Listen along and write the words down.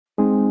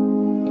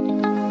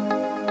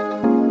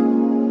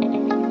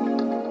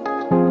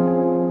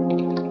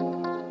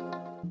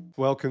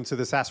Welcome to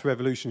the SaaS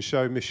Revolution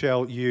show.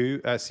 Michelle Yu,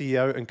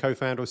 CEO and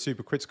co-founder of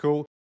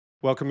Supercritical.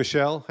 Welcome,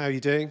 Michelle. How are you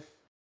doing?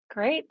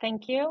 Great,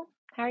 thank you.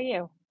 How are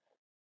you?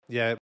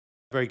 Yeah,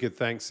 very good,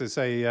 thanks. It's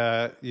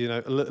a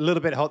little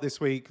bit hot this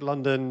week.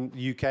 London,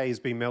 UK has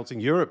been melting.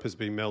 Europe has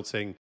been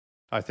melting.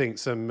 I think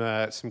some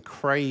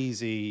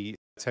crazy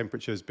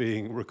temperatures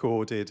being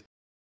recorded.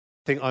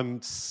 I think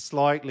I'm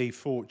slightly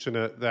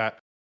fortunate that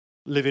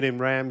living in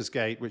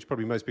Ramsgate, which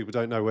probably most people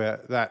don't know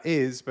where that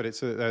is, but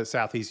it's a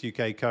southeast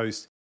UK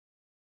coast.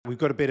 We've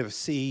got a bit of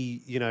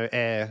sea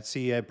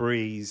air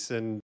breeze,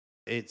 and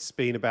it's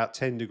been about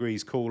 10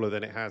 degrees cooler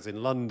than it has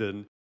in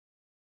London.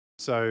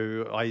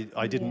 So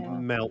I didn't Yeah.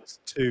 melt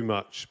too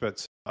much,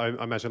 but I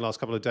imagine the last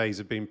couple of days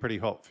have been pretty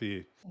hot for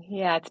you.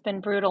 Yeah, it's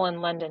been brutal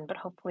in London, but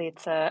hopefully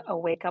it's a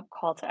wake-up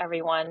call to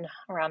everyone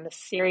around the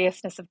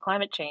seriousness of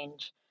climate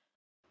change.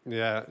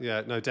 Yeah,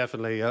 no,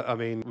 definitely. I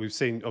mean, we've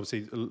seen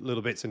obviously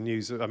little bits in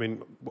news. I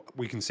mean,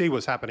 we can see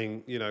what's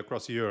happening,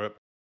 across Europe.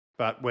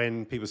 But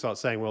when people start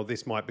saying, well,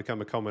 this might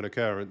become a common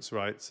occurrence,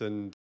 right?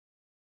 And,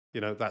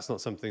 that's not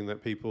something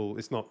that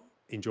it's not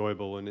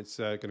enjoyable, and it's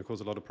going to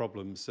cause a lot of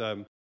problems.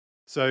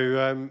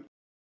 So,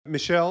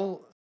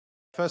 Michelle,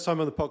 first time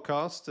on the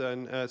podcast,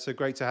 and so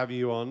great to have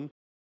you on.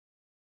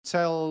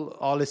 Tell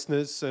our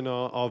listeners and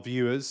our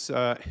viewers,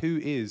 who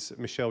is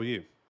Michelle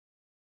Yu?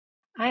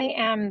 I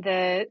am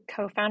the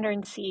co-founder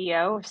and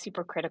CEO of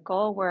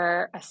Supercritical.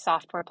 We're a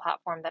software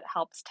platform that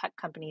helps tech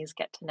companies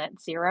get to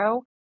net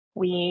zero.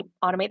 We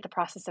automate the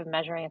process of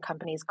measuring a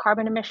company's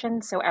carbon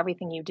emissions, so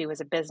everything you do as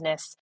a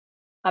business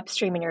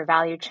upstream in your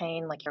value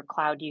chain, like your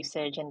cloud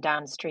usage, and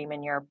downstream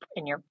in your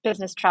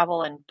business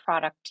travel and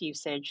product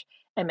usage,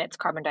 emits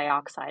carbon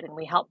dioxide. And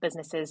we help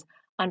businesses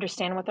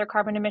understand what their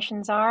carbon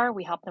emissions are.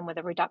 We help them with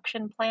a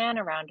reduction plan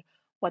around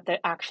what the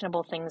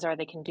actionable things are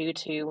they can do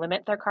to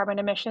limit their carbon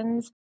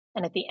emissions.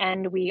 And at the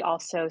end, we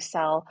also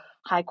sell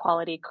high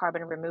quality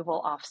carbon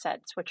removal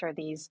offsets, which are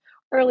these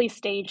early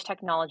stage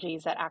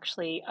technologies that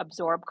actually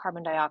absorb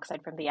carbon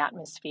dioxide from the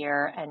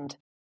atmosphere and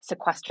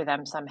sequester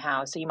them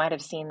somehow. So you might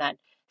have seen that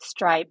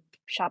Stripe,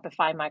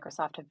 Shopify,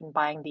 Microsoft have been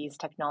buying these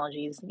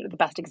technologies. The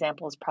best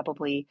example is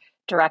probably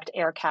direct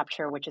air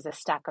capture, which is a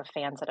stack of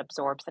fans that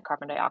absorbs the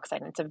carbon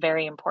dioxide. And it's a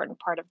very important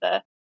part of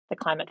the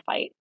climate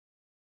fight.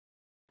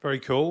 Very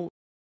cool.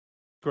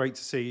 Great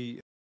to see,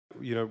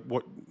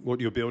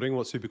 what you're building,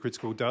 what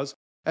Supercritical does.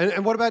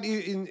 And what about you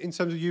in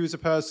terms of you as a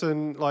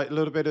person, like a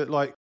little bit of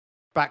like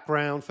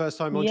background, first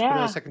time entrepreneur,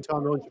 Yeah, second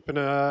time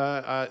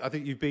entrepreneur. I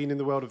think you've been in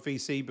the world of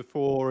VC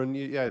before, and I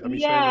mean, share a little bit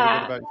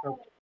yeah, about yourself.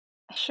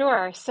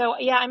 sure. So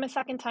yeah, I'm a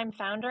second time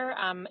founder.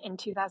 In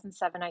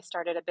 2007, I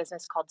started a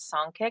business called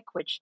Songkick,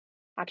 which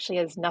actually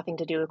has nothing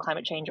to do with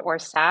climate change or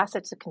SaaS.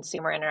 It's a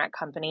consumer internet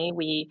company.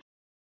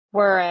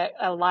 We're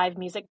a live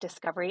music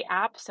discovery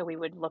app, so we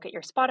would look at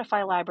your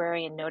Spotify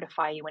library and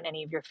notify you when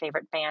any of your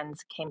favorite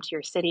bands came to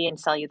your city and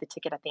sell you the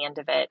ticket at the end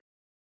of it.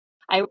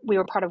 We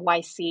were part of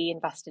YC,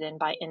 invested in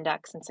by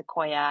Index and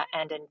Sequoia,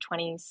 and in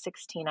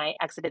 2016, I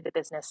exited the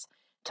business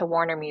to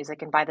Warner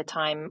Music, and by the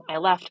time I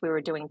left, we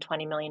were doing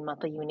 20 million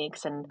monthly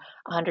uniques and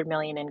 100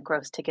 million in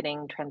gross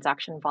ticketing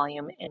transaction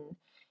volume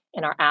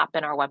in our app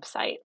and our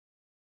website.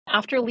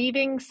 After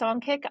leaving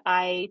Songkick,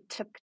 I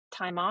took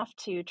time off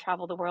to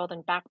travel the world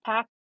and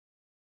backpack.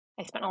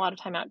 I spent a lot of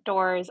time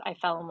outdoors. I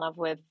fell in love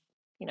with,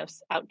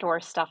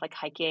 outdoor stuff like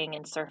hiking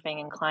and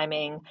surfing and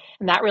climbing.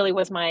 And that really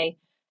was my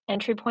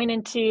entry point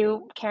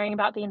into caring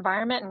about the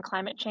environment and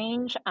climate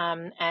change.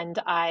 And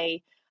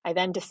I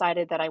then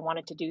decided that I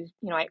wanted to do,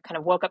 I kind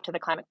of woke up to the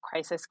climate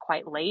crisis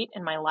quite late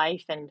in my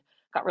life and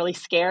got really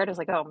scared. I was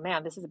like, oh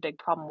man, this is a big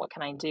problem. What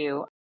can I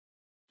do?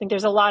 I think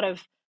there's a lot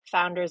of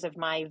founders of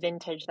my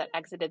vintage that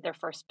exited their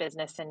first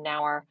business and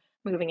now are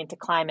moving into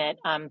climate.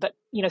 But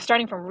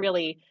starting from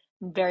really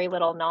very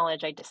little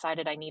knowledge, I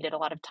decided I needed a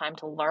lot of time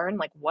to learn,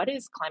 like, what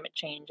is climate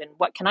change and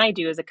what can I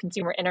do as a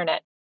consumer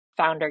internet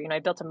founder? I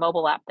built a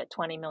mobile app that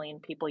 20 million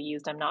people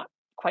used. I'm not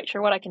quite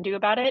sure what I can do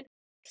about it.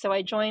 So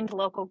I joined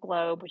Local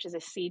Globe, which is a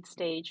seed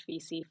stage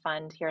VC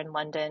fund here in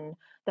London.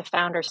 The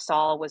founder,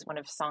 Saul, was one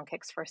of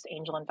Songkick's first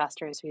angel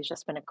investors, who's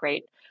just been a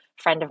great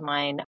friend of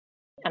mine.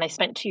 And I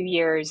spent 2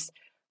 years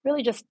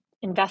really just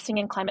investing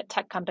in climate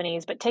tech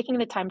companies, but taking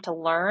the time to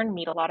learn,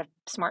 meet a lot of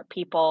smart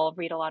people,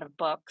 read a lot of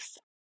books,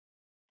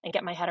 and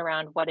get my head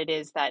around what it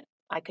is that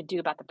I could do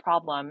about the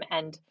problem.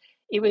 And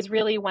it was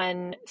really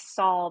when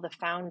Saul, the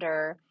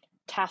founder,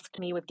 tasked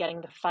me with getting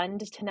the fund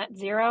to net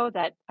zero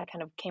that I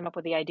kind of came up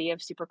with the idea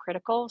of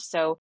Supercritical.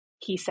 So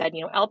he said,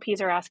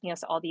 LPs are asking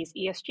us all these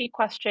ESG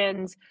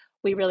questions.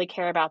 We really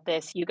care about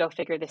this. You go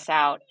figure this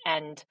out.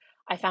 And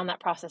I found that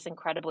process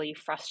incredibly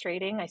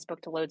frustrating. I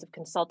spoke to loads of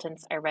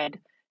consultants. I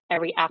read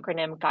every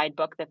acronym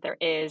guidebook that there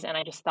is. And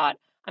I just thought,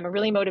 I'm a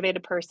really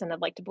motivated person. I'd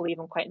like to believe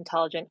I'm quite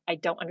intelligent. I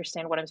don't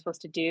understand what I'm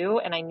supposed to do.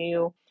 And I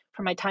knew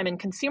from my time in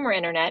consumer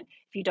internet,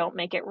 if you don't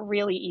make it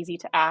really easy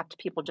to act,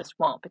 people just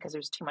won't because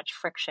there's too much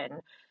friction.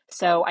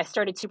 So I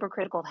started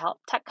Supercritical to help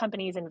tech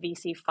companies and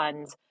VC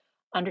funds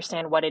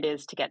understand what it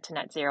is to get to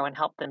net zero and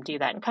help them do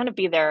that and kind of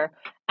be their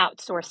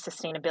outsourced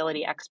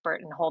sustainability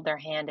expert and hold their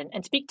hand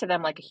and speak to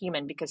them like a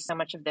human, because so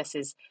much of this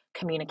is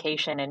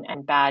communication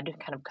and bad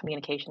kind of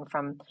communication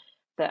from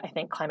I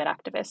think, climate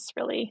activists,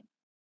 really.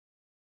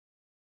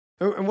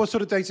 And what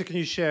sort of data can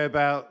you share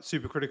about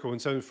Supercritical?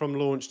 And so from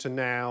launch to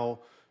now,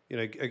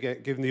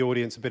 again, giving the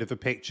audience a bit of a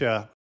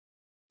picture,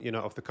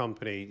 of the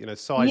company,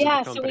 size of the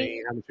Yeah, so we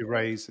company, how much you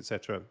raise,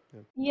 etc.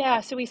 Yeah.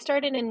 Yeah, so we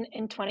started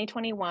in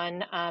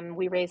 2021.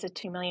 We raised a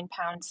 £2 million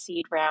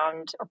seed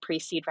round, or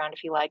pre-seed round,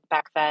 if you like,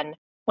 back then.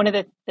 One of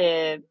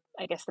the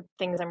I guess the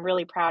things I'm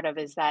really proud of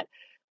is that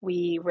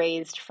we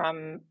raised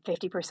from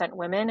 50%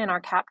 women in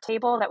our cap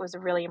table. That was a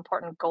really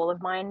important goal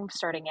of mine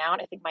starting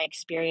out. I think my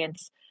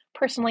experience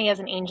personally as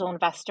an angel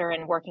investor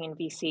and working in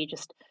VC,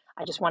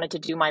 I just wanted to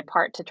do my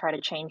part to try to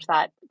change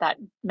that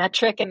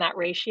metric and that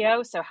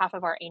ratio. So half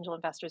of our angel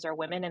investors are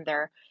women, and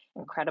they're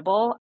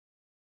incredible.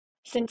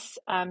 Since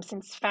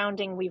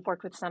founding, we've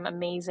worked with some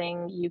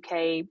amazing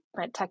UK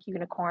tech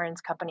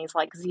unicorns, companies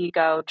like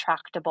Zego,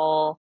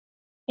 Tractable,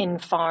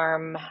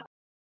 Infarm,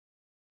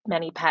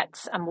 Many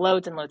Pets,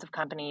 loads and loads of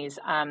companies.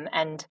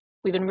 And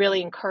we've been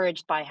really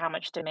encouraged by how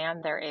much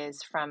demand there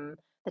is from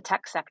the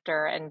tech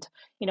sector. And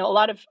a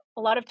lot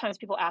of times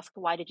people ask,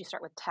 why did you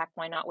start with tech?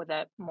 Why not with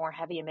a more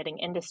heavy emitting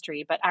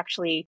industry? But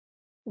actually,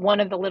 one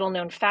of the little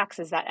known facts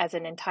is that as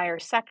an entire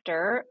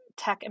sector,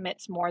 tech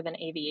emits more than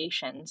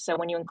aviation. So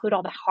when you include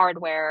all the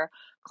hardware,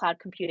 cloud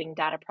computing,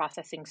 data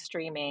processing,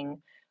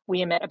 streaming,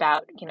 we emit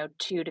about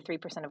 2 to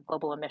 3% of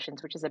global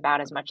emissions, which is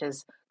about as much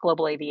as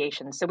global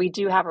aviation. So we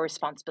do have a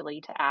responsibility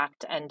to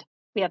act, and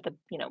we have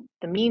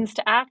the means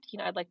to act.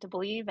 I'd like to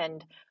believe.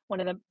 And one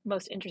of the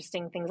most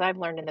interesting things I've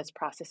learned in this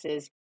process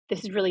is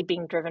this is really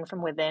being driven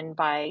from within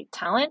by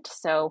talent.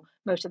 So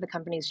most of the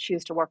companies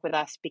choose to work with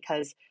us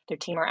because their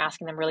team are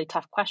asking them really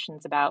tough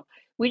questions about,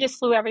 we just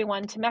flew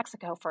everyone to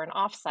Mexico for an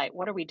offsite.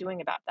 What are we doing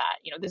about that?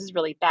 This is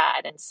really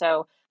bad. And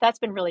so that's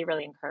been really,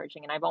 really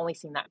encouraging. And I've only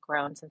seen that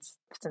grown since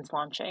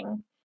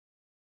launching.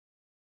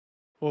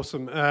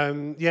 Awesome.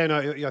 Yeah, no,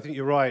 I think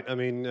you're right. I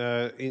mean,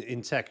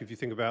 in tech, if you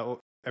think about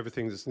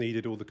everything that's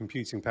needed, all the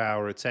computing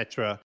power,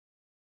 etc.,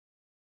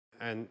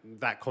 and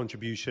that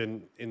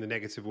contribution in the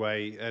negative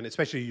way, and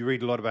especially you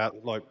read a lot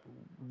about like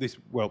this.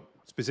 Well,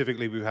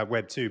 specifically we have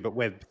Web 2, but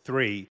Web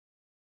 3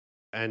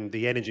 and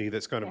the energy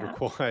that's kind of Yeah.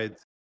 required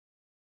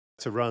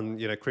to run,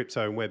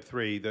 crypto and Web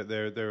 3. That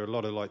there are a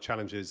lot of like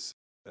challenges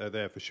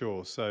there for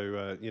sure.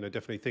 So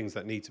definitely things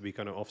that need to be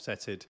kind of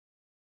offsetted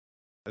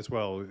as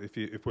well.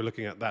 If we're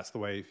looking at that's the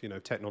way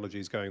technology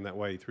is going that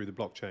way through the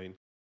blockchain.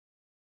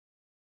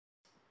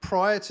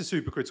 Prior to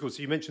Supercritical,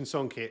 so you mentioned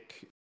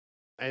Songkick,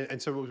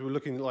 and so we were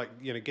looking like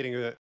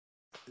getting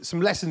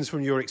some lessons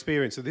from your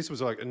experience. So this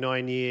was like a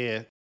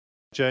 9-year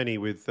journey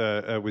with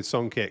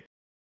Songkick,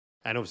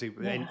 and obviously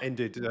Yeah.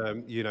 ended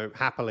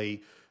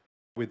happily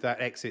with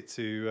that exit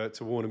to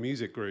Warner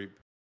Music Group.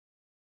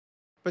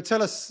 But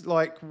tell us,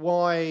 like,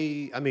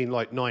 why? I mean,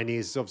 like 9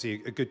 years is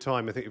obviously a good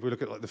time. I think if we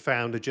look at like the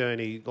founder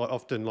journey, like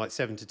often like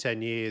 7 to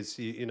 10 years,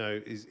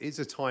 is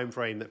a time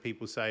frame that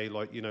people say,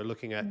 like,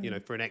 looking at,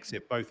 Mm. for an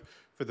exit, both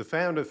for the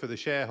founder, for the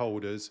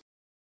shareholders.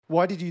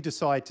 Why did you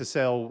decide to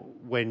sell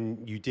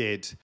when you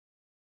did?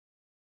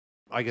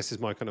 I guess is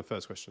my kind of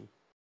first question.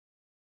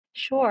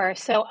 Sure.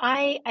 So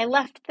I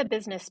left the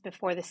business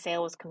before the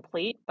sale was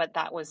complete, but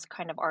that was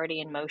kind of already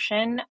in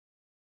motion.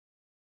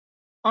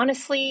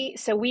 Honestly,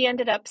 so we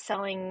ended up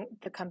selling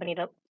the company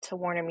to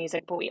Warner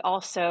Music, but we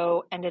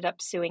also ended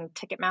up suing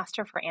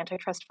Ticketmaster for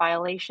antitrust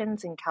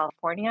violations in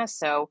California.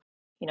 So,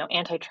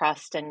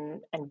 antitrust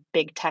and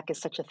big tech is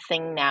such a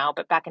thing now,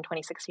 but back in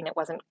 2016, it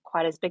wasn't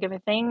quite as big of a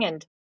thing.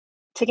 And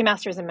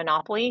Ticketmaster is a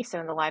monopoly. So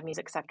in the live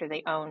music sector,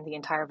 they own the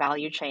entire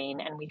value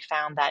chain. And we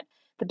found that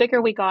the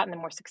bigger we got and the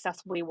more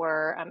successful we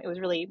were, it was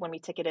really when we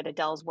ticketed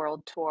Adele's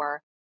world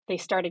tour, they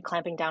started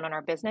clamping down on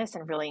our business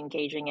and really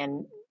engaging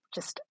in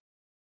just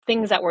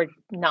things that were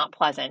not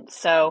pleasant.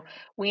 So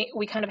we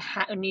kind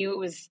of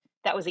knew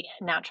that was the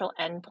natural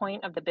end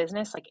point of the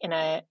business. Like in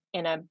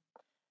a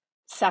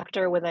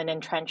sector with an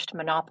entrenched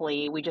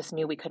monopoly, we just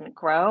knew we couldn't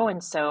grow,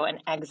 and so an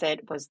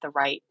exit was the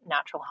right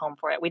natural home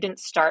for it. We didn't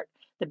start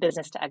the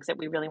business to exit.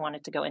 We really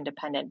wanted to go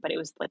independent, but it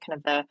was like kind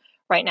of the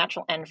right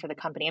natural end for the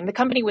company. And the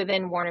company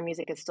within Warner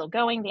Music is still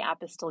going. The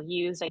app is still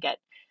used. I get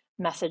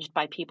messaged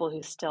by people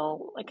who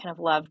still like kind of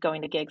love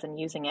going to gigs and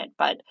using it,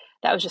 but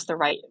that was just the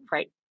right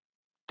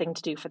thing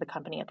to do for the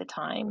company at the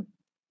time.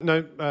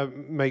 No,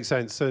 makes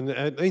sense. And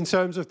in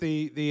terms of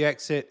the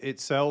exit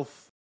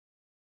itself,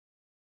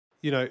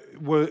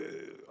 were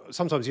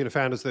sometimes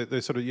founders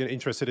they're sort of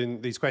interested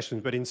in these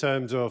questions, but in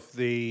terms of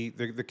the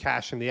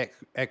cash and the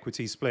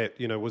equity split,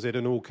 was it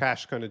an all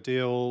cash kind of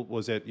deal?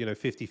 Was it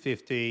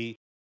 50-50?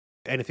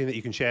 Anything that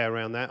you can share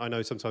around that? I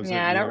know sometimes that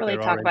Yeah, I don't really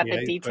there are talk about the NDAs,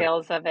 but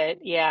details of it.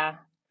 Yeah,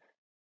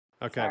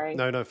 okay, sorry.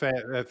 no,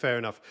 fair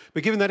enough.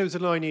 But given that it was a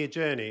 9-year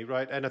journey,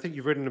 right, and I think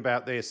you've written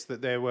about this,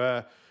 that there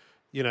were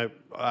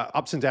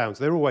ups and downs.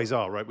 There always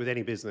are, right, with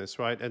any business,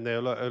 right, and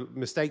there are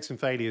mistakes and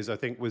failures. I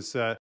think was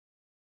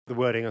the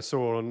wording I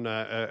saw on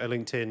a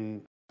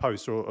LinkedIn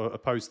post, or a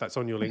post that's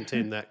on your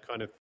LinkedIn, that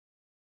kind of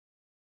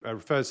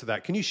refers to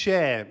that. Can you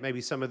share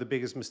maybe some of the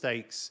biggest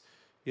mistakes,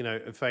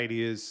 and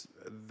failures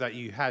that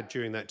you had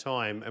during that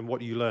time, and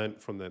what you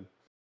learned from them?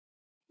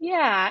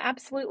 Yeah,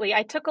 absolutely.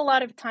 I took a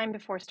lot of time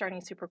before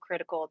starting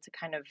Supercritical to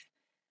kind of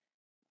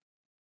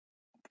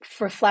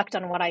reflect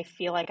on what I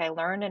feel like I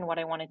learned and what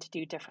I wanted to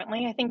do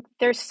differently. I think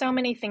there's so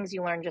many things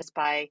you learn just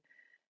by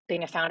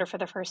being a founder for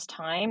the first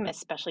time,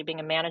 especially being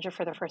a manager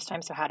for the first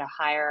time. So, how to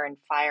hire and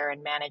fire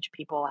and manage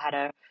people, how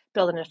to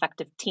build an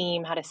effective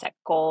team, how to set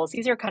goals.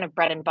 These are kind of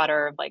bread and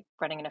butter of like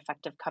running an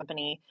effective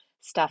company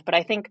stuff. But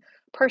I think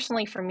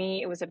personally for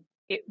me,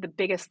 the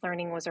biggest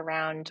learning was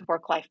around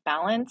work life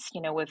balance.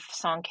 With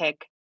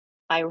Songkick,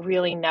 I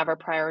really never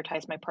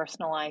prioritized my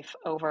personal life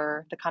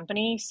over the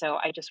company. So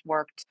I just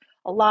worked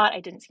a lot. I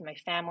didn't see my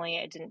family.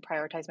 I didn't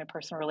prioritize my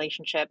personal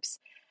relationships.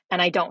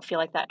 And I don't feel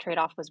like that trade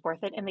off was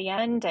worth it in the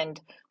end. And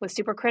with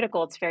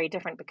Supercritical, it's very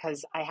different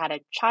because I had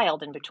a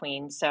child in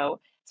between. So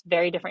it's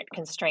very different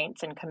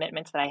constraints and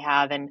commitments that I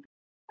have. And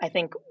I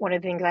think one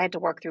of the things I had to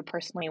work through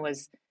personally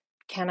was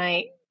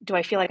do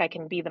I feel like I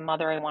can be the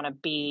mother I want to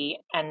be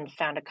and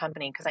found a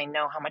company because I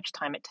know how much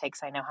time it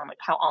takes. I know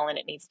how all in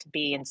it needs to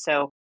be. And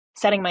so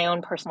setting my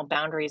own personal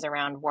boundaries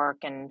around work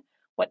and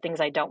what things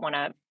I don't want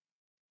to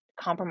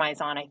compromise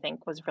on, I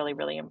think was really,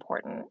 really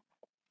important.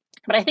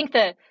 But I think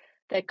the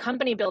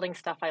company building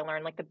stuff I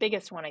learned, like the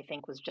biggest one I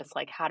think was just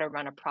like how to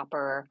run a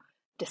proper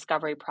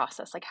discovery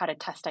process, like how to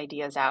test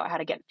ideas out, how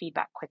to get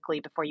feedback quickly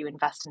before you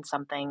invest in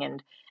something,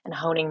 and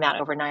honing that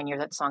over 9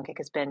 years at Songkick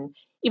has been,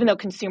 even though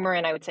consumer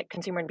and I would say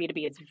consumer and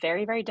B2B is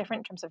very, very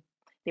different in terms of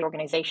the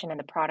organization and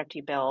the product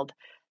you build,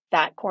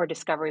 that core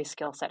discovery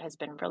skill set has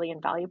been really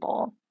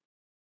invaluable.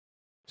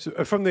 So,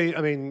 building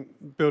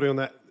on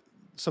that,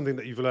 something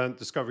that you've learned,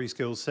 discovery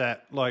skill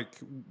set, like,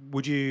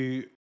 would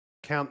you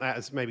count that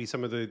as maybe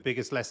some of the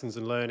biggest lessons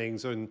and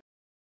learnings, and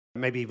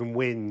maybe even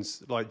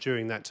wins, like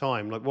during that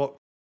time? Like,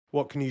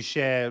 what can you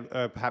share?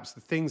 Perhaps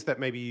the things that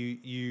maybe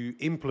you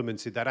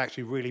implemented that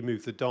actually really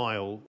moved the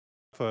dial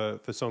for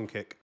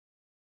Songkick.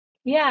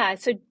 Yeah,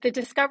 so the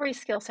discovery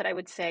skill set I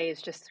would say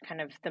is just kind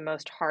of the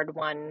most hard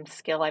won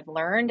skill I've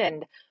learned.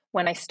 And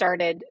when I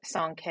started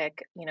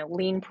Songkick,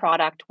 lean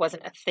product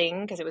wasn't a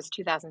thing because it was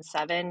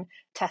 2007,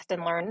 test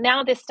and learn.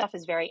 Now this stuff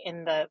is very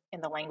in the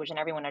language and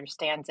everyone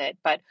understands it,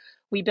 but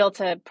we built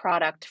a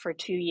product for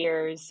 2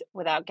 years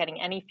without getting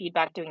any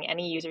feedback, doing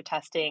any user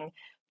testing,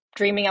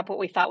 dreaming up what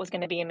we thought was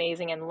going to be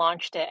amazing and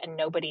launched it and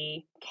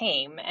nobody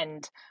came.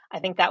 And I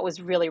think that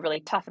was really, really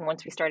tough. And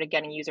once we started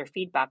getting user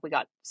feedback, we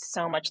got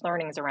so much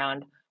learnings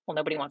around, well,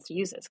 nobody wants to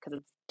use this because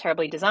it's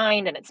terribly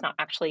designed and it's not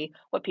actually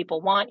what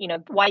people want.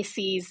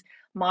 YC's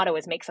motto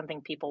is make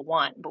something people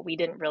want, but we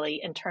didn't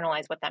really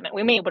internalize what that meant.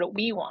 We made what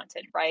we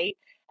wanted, right?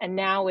 And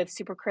now with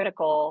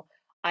Supercritical,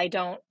 I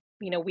don't,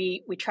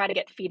 we try to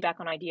get feedback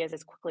on ideas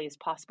as quickly as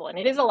possible. And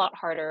it is a lot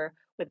harder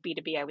with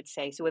B2B, I would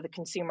say. So with a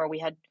consumer,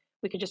 we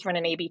could just run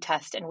an A/B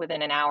test and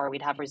within an hour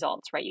we'd have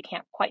results, right? You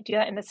can't quite do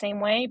that in the same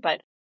way, but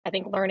I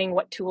think learning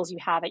what tools you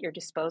have at your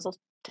disposal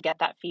to get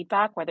that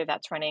feedback, whether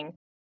that's running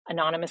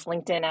anonymous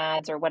LinkedIn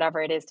ads or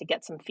whatever it is to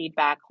get some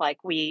feedback, like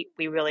we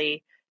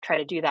really try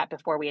to do that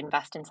before we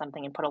invest in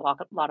something and put a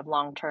lot of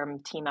long-term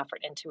team effort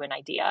into an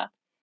idea.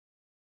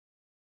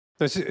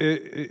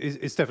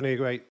 It's definitely a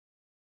great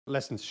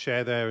lesson to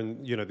share there,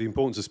 and the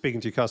importance of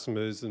speaking to your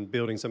customers and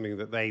building something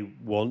that they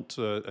want,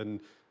 and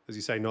as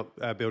you say,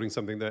 not building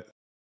something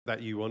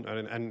that you want,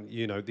 and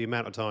the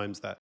amount of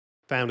times that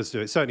founders do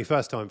it, certainly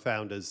first time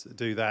founders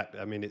do that.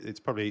 I mean, it's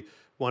probably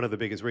one of the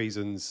biggest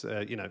reasons,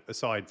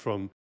 aside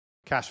from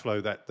cash flow,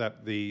 that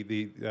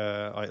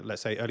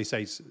let's say early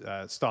stage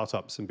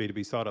startups and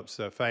B2B startups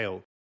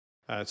fail,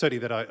 certainly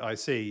that I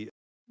see.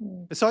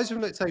 Mm. Aside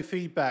from, let's say,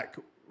 feedback,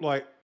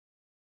 like,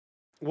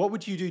 what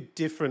would you do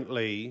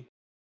differently,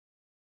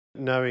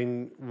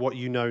 knowing what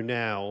you know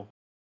now,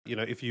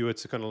 if you were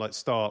to kind of like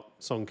start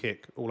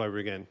Songkick all over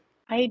again?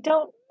 I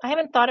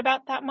haven't thought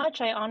about that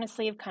much. I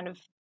honestly have kind of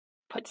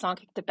put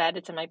Songkick to bed.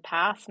 It's in my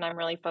past and I'm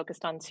really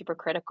focused on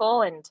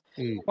Supercritical. And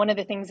Mm. one of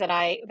the things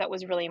that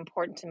was really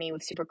important to me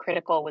with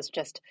Supercritical was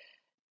just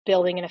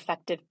building an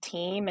effective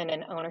team and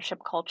an ownership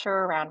culture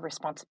around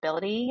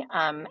responsibility,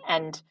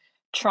 and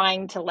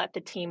trying to let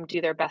the team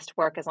do their best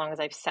work as long as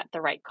I've set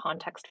the right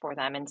context for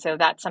them. And so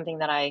that's something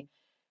that I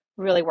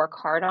really work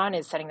hard on,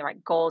 is setting the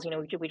right goals.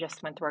 We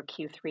just went through our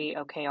Q3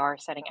 OKR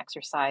setting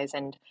exercise,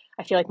 and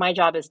I feel like my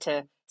job is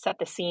to set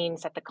the scene,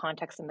 set the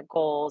context and the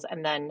goals,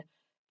 and then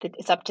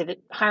it's up to the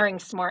hiring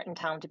smart and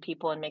talented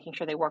people and making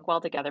sure they work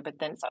well together, but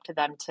then it's up to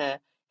them to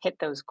hit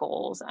those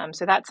goals.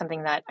 So that's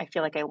something that I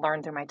feel like I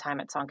learned through my time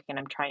at Songkick and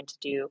I'm trying to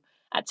do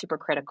at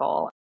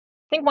Supercritical.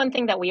 I think one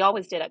thing that we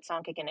always did at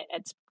Songkick, and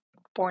it's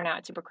borne out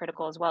at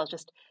Supercritical as well, is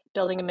just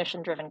building a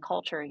mission-driven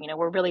culture.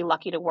 We're really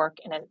lucky to work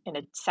in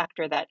a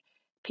sector that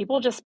people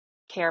just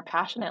care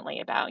passionately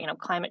about.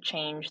 Climate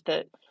change,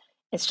 that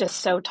it's just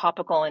so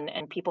topical,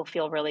 and people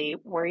feel really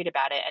worried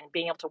about it. And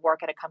being able to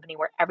work at a company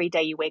where every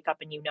day you wake up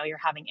and you're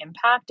having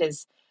impact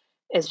is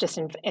just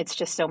it's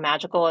just so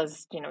magical.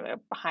 As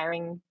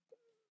hiring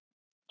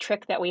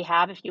trick that we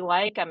have, if you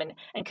like, and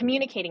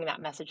communicating that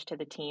message to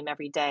the team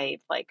every day,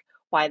 like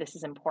why this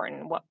is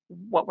important,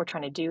 what we're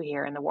trying to do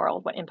here in the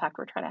world, what impact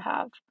we're trying to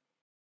have.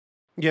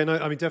 Yeah, no,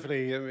 I mean,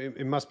 definitely,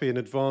 it must be an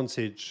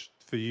advantage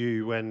for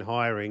you when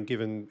hiring,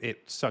 given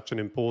it's such an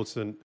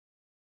important,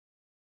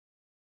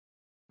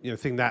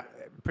 thing that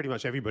pretty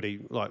much everybody,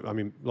 like, I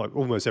mean, like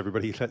almost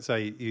everybody, let's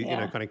say,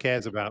 Yeah. kind of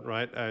cares about,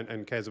 right?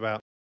 And cares about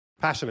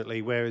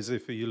passionately. Whereas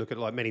if you look at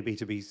like many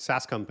B2B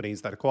SaaS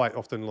companies that are quite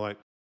often like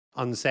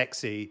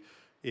unsexy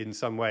in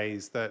some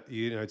ways, that,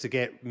 to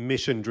get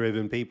mission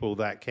driven people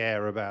that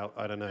care about,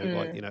 I don't know,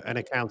 like, Mm. an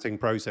accounting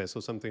process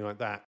or something like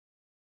that,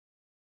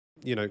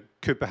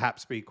 could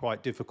perhaps be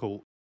quite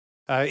difficult.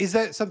 Is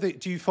that something,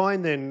 do you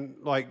find then,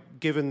 like,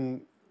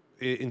 given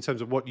in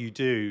terms of what you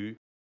do,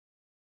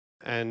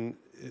 and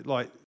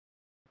like,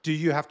 do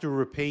you have to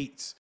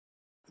repeat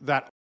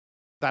that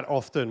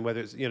often,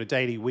 whether it's,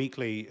 daily,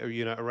 weekly,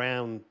 or,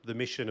 around the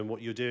mission and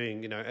what you're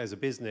doing, as a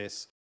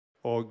business,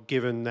 or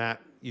given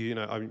that,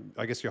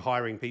 I guess you're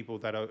hiring people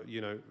that are,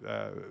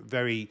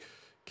 very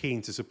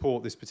keen to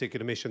support this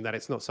particular mission, that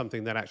it's not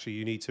something that actually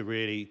you need to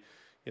really,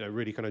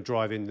 really kind of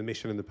drive in the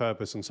mission and the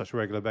purpose on such a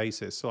regular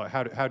basis. So like,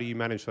 how do you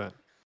manage that?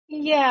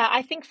 Yeah,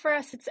 I think for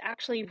us it's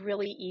actually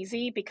really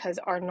easy because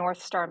our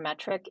North Star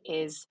metric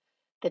is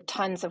the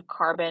tons of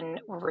carbon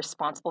we're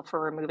responsible for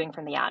removing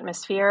from the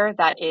atmosphere.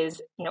 That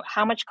is,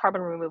 how much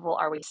carbon removal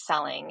are we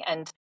selling?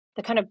 And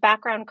the kind of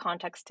background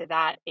context to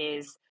that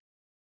is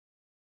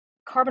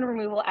carbon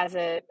removal as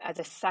a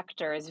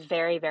sector is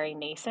very, very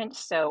nascent.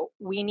 So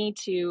we need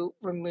to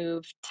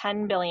remove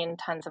 10 billion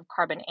tons of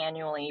carbon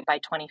annually by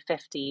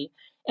 2050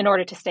 in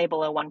order to stay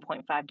below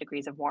 1.5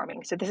 degrees of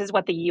warming. So this is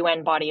what the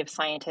UN body of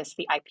scientists,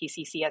 the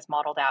IPCC, has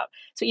modeled out.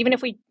 So even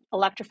if we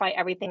electrify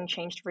everything,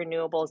 change to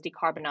renewables,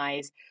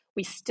 decarbonize,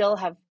 we still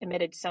have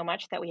emitted so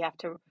much that we have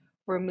to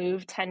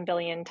remove 10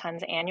 billion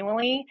tons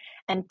annually.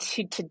 And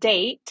to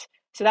date,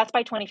 so that's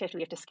by 2050,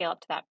 we have to scale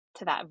up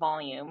to that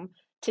volume.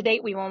 To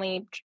date, we've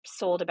only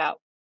sold about,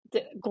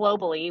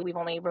 globally, we've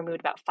only removed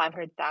about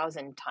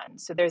 500,000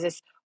 tons. So there's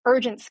this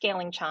urgent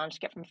scaling challenge to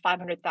get from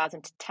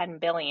 500,000 to 10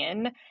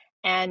 billion.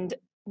 And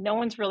no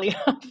one's really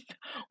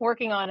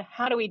working on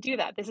how do we do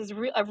that. This is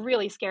a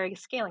really scary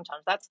scaling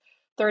challenge. That's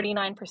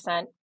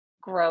 39%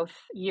 growth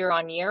year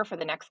on year for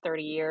the next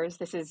 30 years.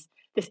 This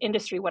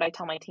industry, what I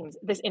tell my teams,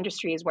 this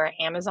industry is where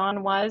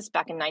Amazon was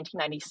back in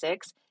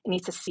 1996. It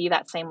needs to see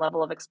that same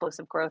level of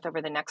explosive growth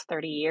over the next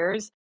 30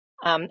 years.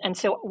 And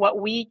so what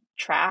we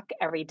track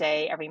every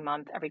day, every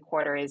month, every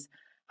quarter is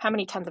how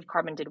many tons of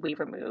carbon did we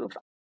remove?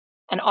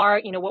 And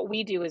what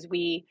we do is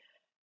we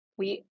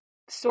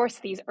source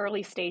these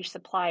early stage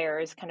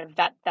suppliers, kind of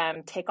vet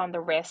them, take on the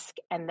risk,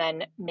 and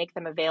then make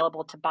them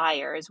available to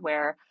buyers,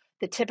 where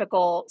the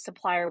typical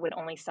supplier would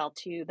only sell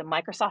to the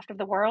Microsoft of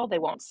the world. They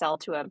won't sell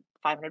to a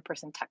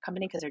 500-person tech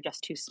company because they're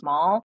just too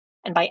small.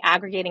 And by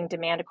aggregating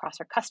demand across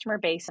our customer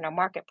base and our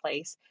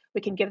marketplace,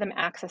 we can give them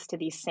access to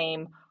these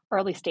same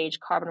early stage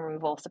carbon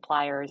removal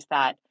suppliers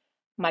that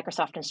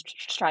Microsoft and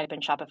Stripe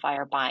and Shopify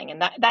are buying.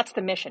 And that's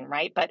the mission,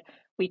 right? But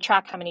we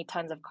track how many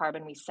tons of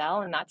carbon we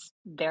sell, and that's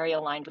very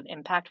aligned with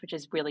impact, which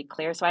is really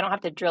clear. So I don't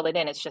have to drill it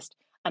in. It's just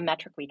a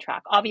metric we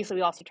track. Obviously,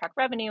 we also track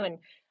revenue and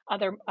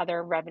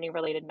other revenue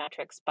related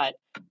metrics, but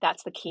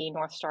that's the key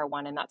North Star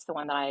one, and that's the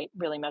one that I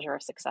really measure our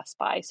success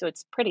by. So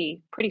it's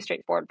pretty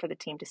straightforward for the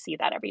team to see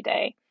that every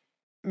day.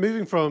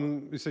 Moving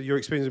from, so your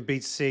experience in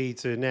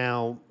B2C to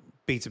now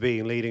B2B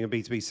and leading a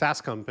B2B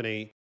SaaS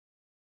company,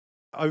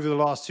 over the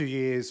last 2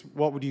 years,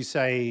 what would you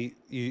say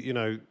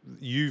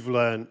you've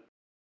learned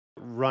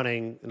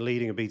running and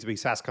leading a B2B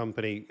SaaS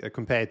company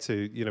compared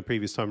to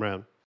previous time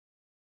around?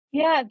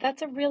 Yeah,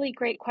 that's a really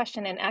great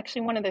question. And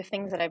actually, one of the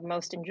things that I've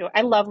most enjoyed,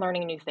 I love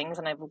learning new things,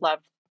 and I've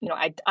loved,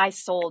 I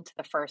sold to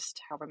the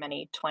first however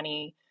many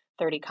 20,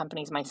 30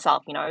 companies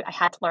myself. I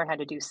had to learn how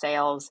to do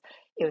sales.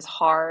 It was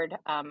hard.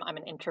 I'm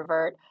an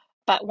introvert.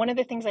 But one of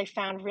the things I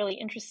found really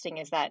interesting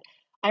is that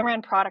I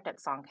ran product at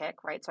Songkick,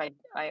 right? So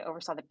I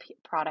oversaw the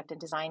product and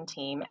design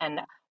team.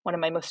 And one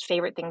of my most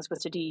favorite things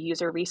was to do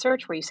user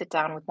research, where you sit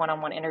down with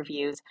one-on-one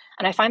interviews.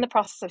 And I find the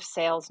process of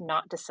sales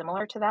not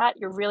dissimilar to that.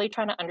 You're really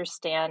trying to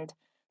understand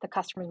the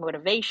customer's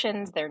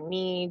motivations, their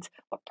needs,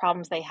 what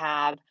problems they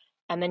have,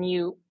 and then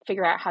you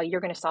figure out how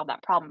you're going to solve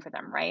that problem for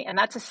them, right? And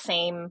that's the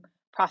same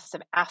process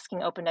of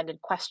asking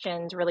open-ended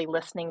questions, really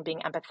listening,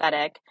 being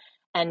empathetic,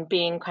 and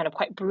being kind of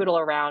quite brutal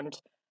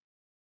around,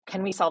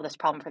 can we solve this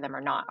problem for them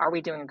or not? Are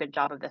we doing a good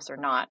job of this or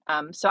not?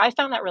 So I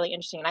found that really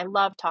interesting, and I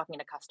love talking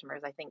to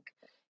customers. I think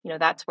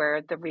that's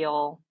where the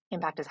real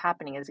impact is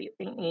happening, is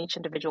each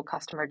individual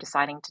customer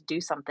deciding to do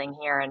something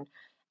here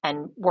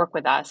and work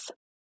with us.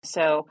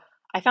 So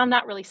I found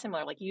that really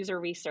similar. Like, user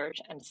research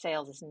and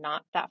sales is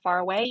not that far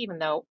away, even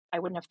though I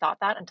wouldn't have thought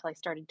that until I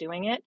started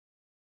doing it.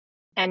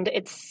 And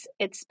it's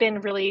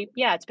been really,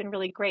 yeah, it's been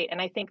really great.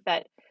 And I think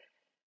that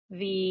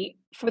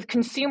with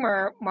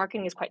consumer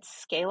marketing is quite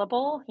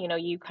scalable.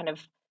 You kind of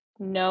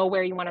know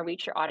where you want to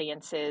reach your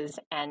audiences,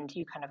 and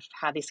you kind of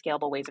have these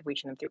scalable ways of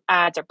reaching them through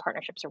ads or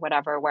partnerships or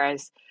whatever.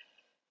 Whereas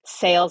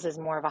sales is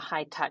more of a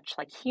high touch,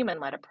 like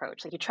human-led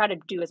approach. Like you try to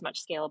do as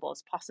much scalable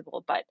as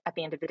possible, but at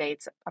the end of the day,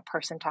 it's a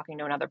person talking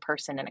to another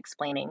person and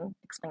explaining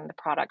the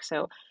product.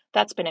 So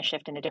that's been a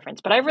shift and a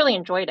difference. But I've really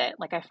enjoyed it.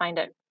 Like I find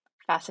it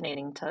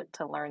fascinating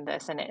to learn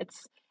this, and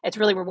it's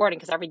really rewarding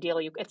because every deal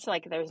it's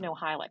like there's no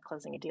high like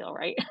closing a deal,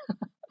 right?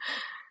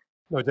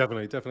 No,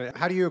 definitely, definitely.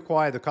 How do you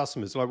acquire the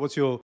customers? Like, what's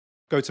your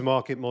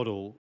go-to-market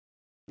model?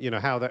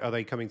 How are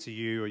they coming to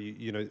you,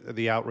 or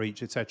the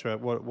outreach, etc.?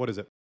 What is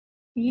it?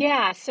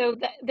 Yeah, so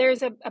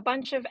there's a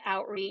bunch of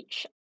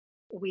outreach.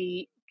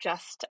 We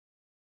just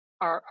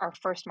our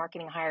first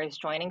marketing hire is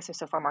joining,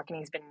 so far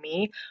marketing has been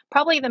me.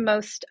 Probably the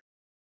most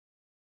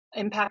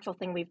impactful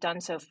thing we've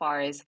done so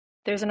far is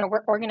there's an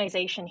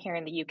organization here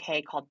in the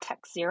UK called Tech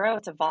Zero.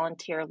 It's a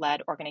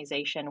volunteer-led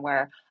organization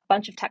where a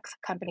bunch of tech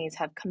companies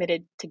have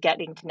committed to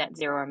getting to net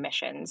zero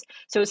emissions.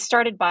 So it was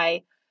started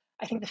by,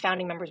 I think the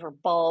founding members were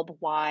Bulb,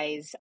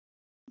 Wise,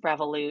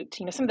 Revolut,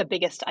 some of the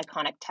biggest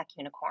iconic tech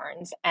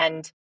unicorns.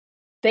 And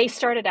they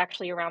started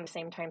actually around the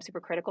same time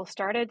Supercritical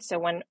started. So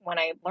when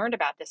I learned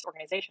about this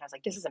organization, I was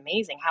like, this is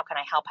amazing. How can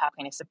I help? How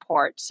can I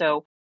support?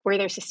 So we're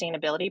their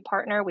sustainability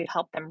partner. We've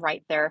helped them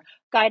write their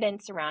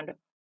guidance around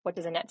what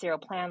does a net zero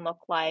plan look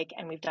like.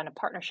 And we've done a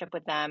partnership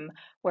with them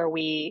where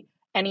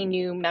any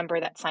new member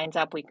that signs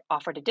up, we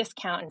offered a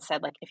discount and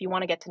said, like, if you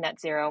want to get to net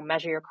zero,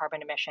 measure your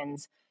carbon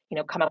emissions,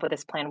 come up with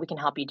this plan. We can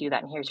help you do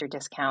that. And here's your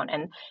discount.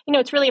 And,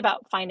 it's really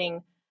about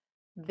finding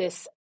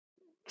this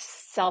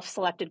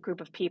self-selected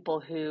group of people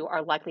who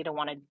are likely to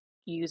want to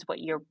use what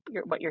you're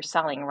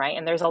selling, right?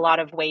 And there's a lot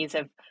of ways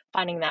of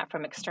finding that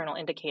from external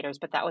indicators,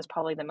 but that was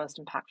probably the most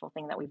impactful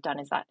thing that we've done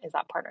is that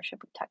partnership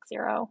with Tech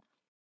Zero.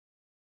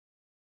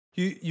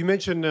 You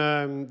mentioned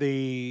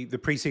the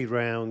pre-seed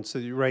round, so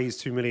you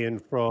raised 2 million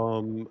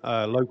from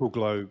Local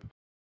Globe,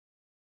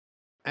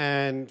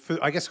 and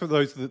I guess for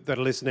those that are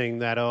listening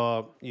that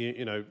are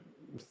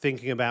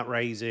thinking about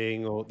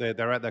raising, or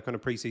they're at that kind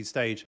of pre-seed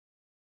stage.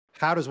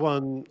 How does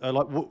one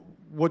like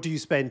what do you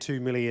spend 2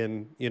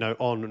 million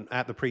on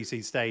at the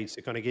pre-seed stage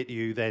to kind of get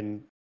you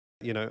then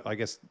I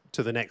guess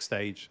to the next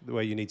stage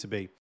where you need to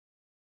be?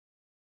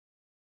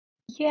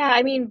 Yeah,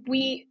 I mean,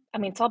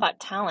 it's all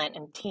about talent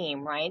and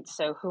team, right?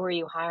 So who are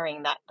you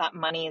hiring? That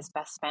money is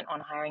best spent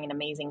on hiring an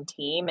amazing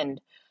team. And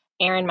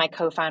Aaron, my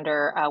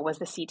co-founder, was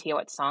the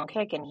CTO at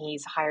Songkick, and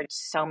he's hired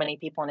so many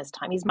people in his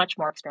time. He's much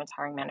more experienced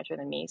hiring manager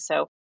than me.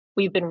 So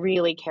we've been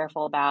really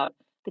careful about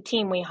the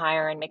team we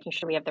hire and making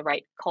sure we have the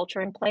right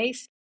culture in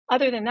place.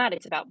 Other than that,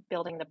 it's about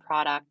building the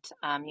product,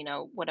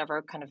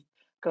 whatever kind of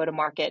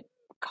go-to-market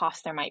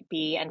costs there might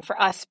be. And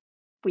for us,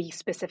 we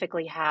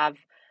specifically have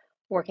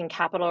working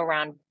capital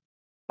around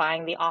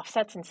buying the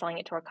offsets and selling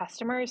it to our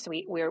customers. So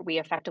we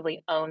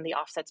effectively own the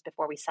offsets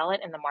before we sell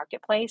it in the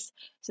marketplace.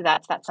 So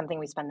that's something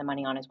we spend the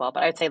money on as well.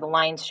 But I would say the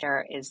lion's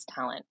share is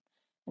talent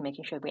and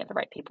making sure we have the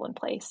right people in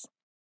place.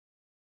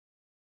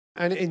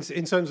 And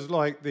in terms of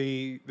like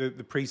the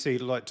pre-seed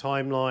like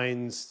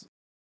timelines,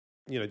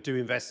 do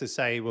investors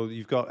say, well,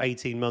 you've got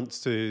 18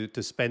 months to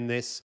spend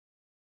this,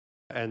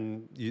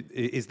 and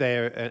is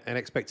there an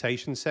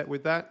expectation set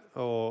with that,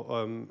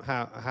 or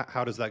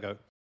how does that go?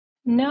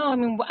 No, I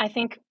mean, I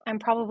think I'm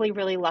probably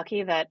really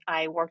lucky that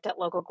I worked at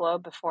Local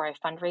Globe before I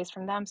fundraised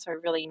from them, so I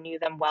really knew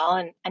them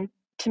well. And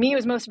to me, it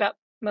was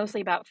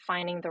mostly about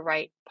finding the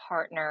right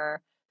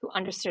partner who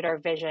understood our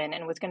vision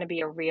and was going to be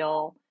a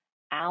real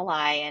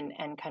ally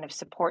and kind of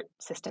support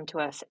system to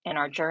us in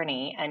our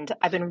journey. And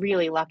I've been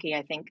really lucky.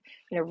 I think,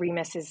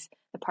 Remus is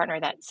the partner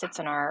that sits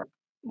in our,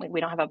 like,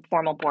 we don't have a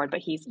formal board,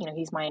 but he's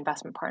my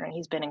investment partner, and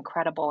he's been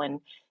incredible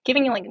in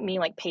giving me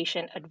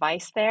patient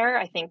advice there.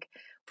 I think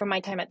from my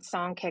time at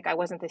Songkick, I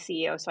wasn't the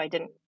CEO, so I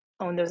didn't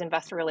own those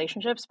investor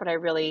relationships, but I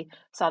really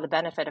saw the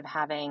benefit of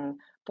having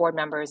board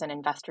members and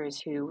investors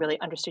who really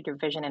understood your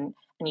vision, and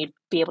you'd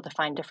be able to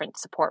find different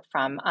support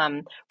from.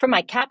 From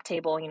my cap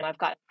table, I've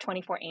got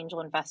 24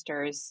 angel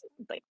investors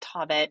like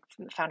Tavit,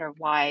 founder of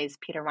Wise,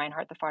 Peter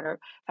Reinhardt, the founder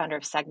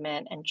of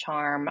Segment and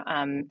Charm,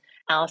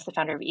 Alice, the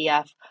founder of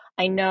EF.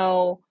 I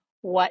know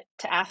what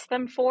to ask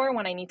them for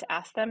when I need to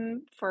ask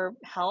them for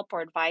help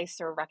or advice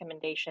or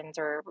recommendations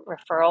or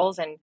referrals.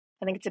 And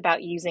I think it's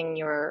about using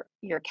your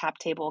cap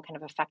table kind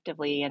of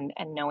effectively and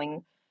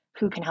knowing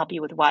who can help you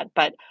with what.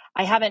 But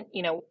I haven't,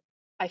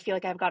 I feel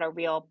like I've got a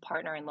real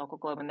partner in Local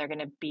Globe, and they're going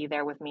to be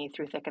there with me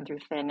through thick and through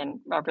thin,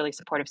 and are really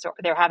supportive. So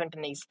there haven't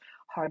been these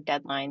hard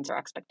deadlines or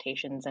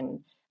expectations,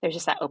 and there's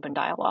just that open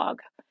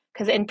dialogue.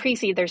 Because in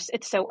pre-seed,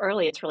 it's so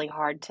early, it's really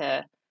hard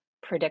to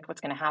predict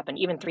what's going to happen.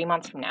 Even 3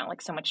 months from now,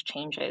 like so much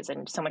changes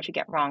and so much you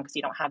get wrong because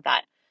you don't have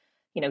that,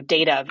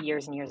 data of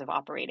years and years of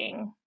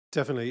operating.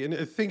 Definitely.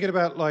 And thinking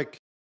about like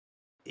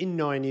in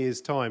 9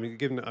 years' time,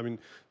 given, I mean,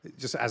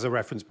 just as a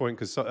reference point,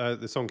 because the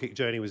Songkick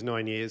journey was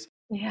 9 years.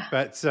 Yeah.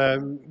 But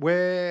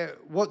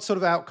what sort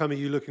of outcome are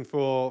you looking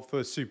for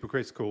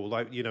Supercritical?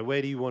 Like,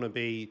 where do you want to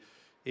be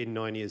in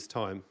 9 years'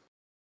 time?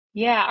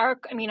 Yeah,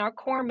 our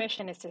core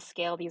mission is to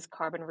scale these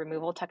carbon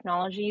removal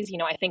technologies.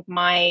 I think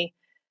my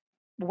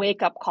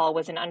wake up call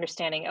was in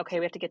understanding, okay,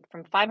 we have to get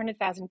from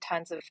 500,000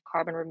 tons of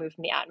carbon removed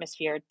from the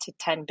atmosphere to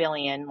 10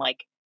 billion.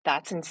 Like,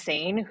 that's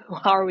insane.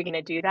 How are we going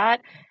to do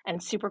that? And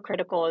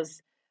supercritical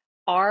is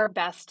our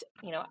best,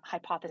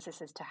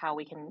 hypothesis as to how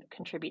we can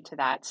contribute to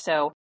that.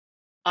 So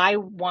I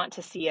want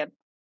to see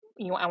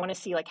I want to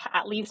see like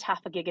at least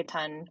half a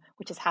gigaton,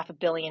 which is half a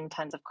billion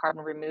tons of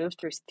carbon removed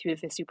through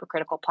the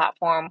supercritical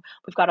platform.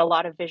 We've got a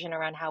lot of vision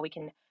around how we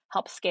can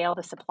help scale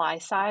the supply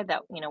side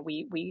that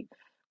we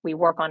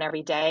work on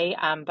every day.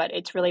 But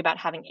it's really about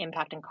having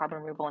impact in carbon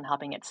removal and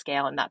helping it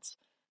scale, and that's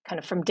kind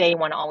of from day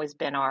one always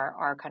been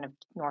our kind of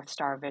North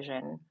Star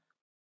vision.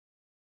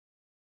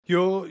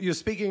 You're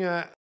speaking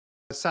at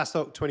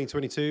SaaStock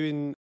 2022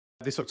 in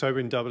this October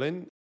in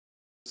Dublin.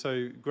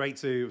 So great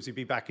to obviously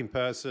be back in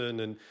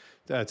person and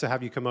to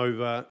have you come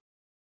over.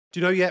 Do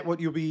you know yet what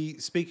you'll be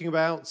speaking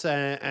about,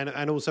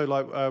 and also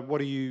like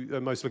what are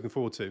you most looking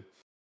forward to?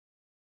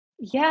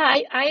 Yeah,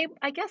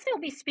 I guess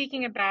I'll be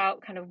speaking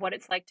about kind of what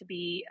it's like to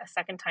be a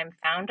second time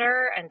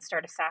founder and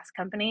start a SaaS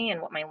company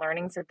and what my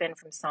learnings have been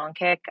from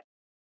Songkick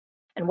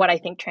and what I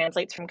think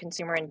translates from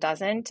consumer and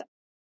doesn't.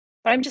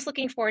 But I'm just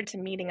looking forward to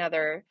meeting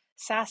other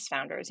SaaS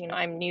founders.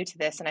 I'm new to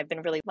this and I've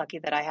been really lucky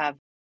that I have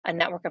a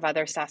network of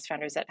other SaaS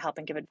founders that help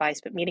and give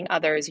advice, but meeting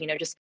others,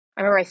 just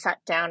I remember I sat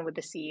down with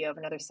the CEO of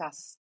another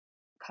SaaS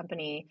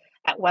company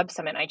at Web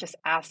Summit and I just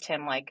asked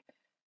him like,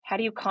 how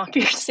do you comp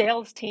your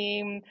sales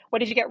team? What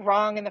did you get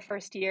wrong in the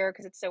first year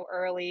because it's so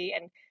early?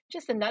 And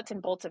just the nuts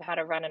and bolts of how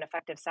to run an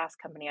effective SaaS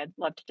company. I'd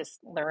love to just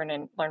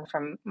learn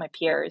from my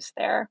peers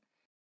there.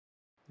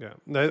 Yeah,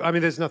 no, I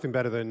mean, there's nothing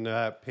better than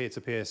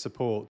peer-to-peer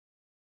support.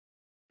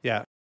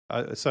 Yeah,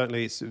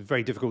 certainly it's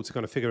very difficult to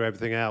kind of figure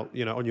everything out,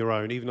 on your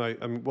own. Even though,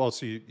 I mean,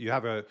 whilst you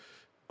have a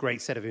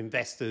great set of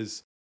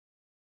investors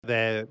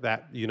there,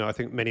 that I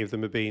think many of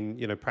them have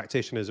been,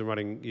 practitioners and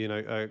running,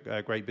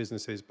 great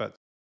businesses, but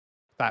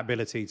that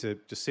ability to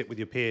just sit with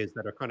your peers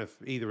that are kind of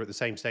either at the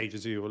same stage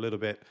as you or a little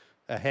bit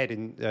ahead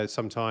in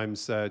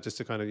sometimes just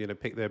to kind of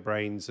pick their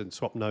brains and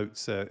swap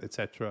notes,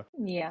 etc.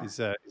 Yeah. Is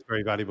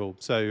very valuable.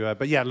 So,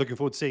 but yeah, looking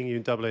forward to seeing you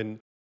in Dublin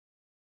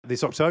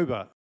this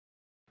October.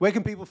 Where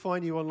can people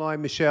find you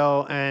online,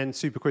 Michelle and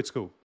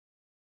Supercritical?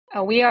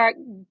 We are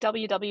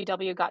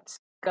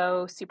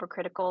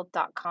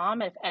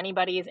www.gosupercritical.com. If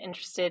anybody is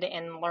interested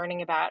in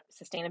learning about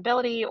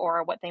sustainability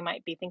or what they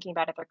might be thinking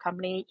about at their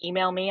company,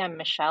 email me. I'm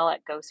Michelle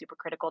at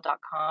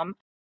gosupercritical.com.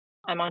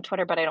 I'm on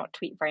Twitter, but I don't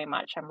tweet very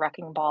much. I'm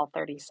Wrecking Ball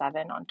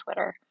 37 on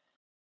Twitter.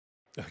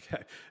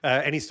 Okay.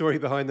 Any story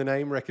behind the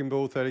name Wrecking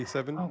Ball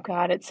 37? Oh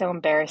God, it's so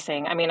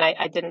embarrassing. I mean,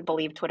 I didn't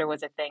believe Twitter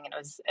was a thing, and it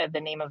was the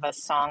name of a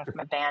song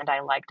from a band I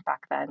liked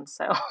back then.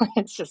 So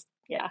it's just,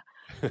 yeah.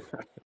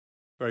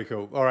 Very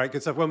cool. All right,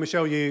 good stuff. Well,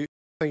 Michelle, thank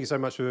you so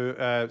much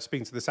for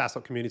speaking to the SaaS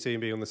community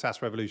and being on the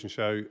SaaS Revolution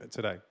show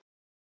today.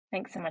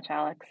 Thanks so much,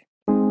 Alex.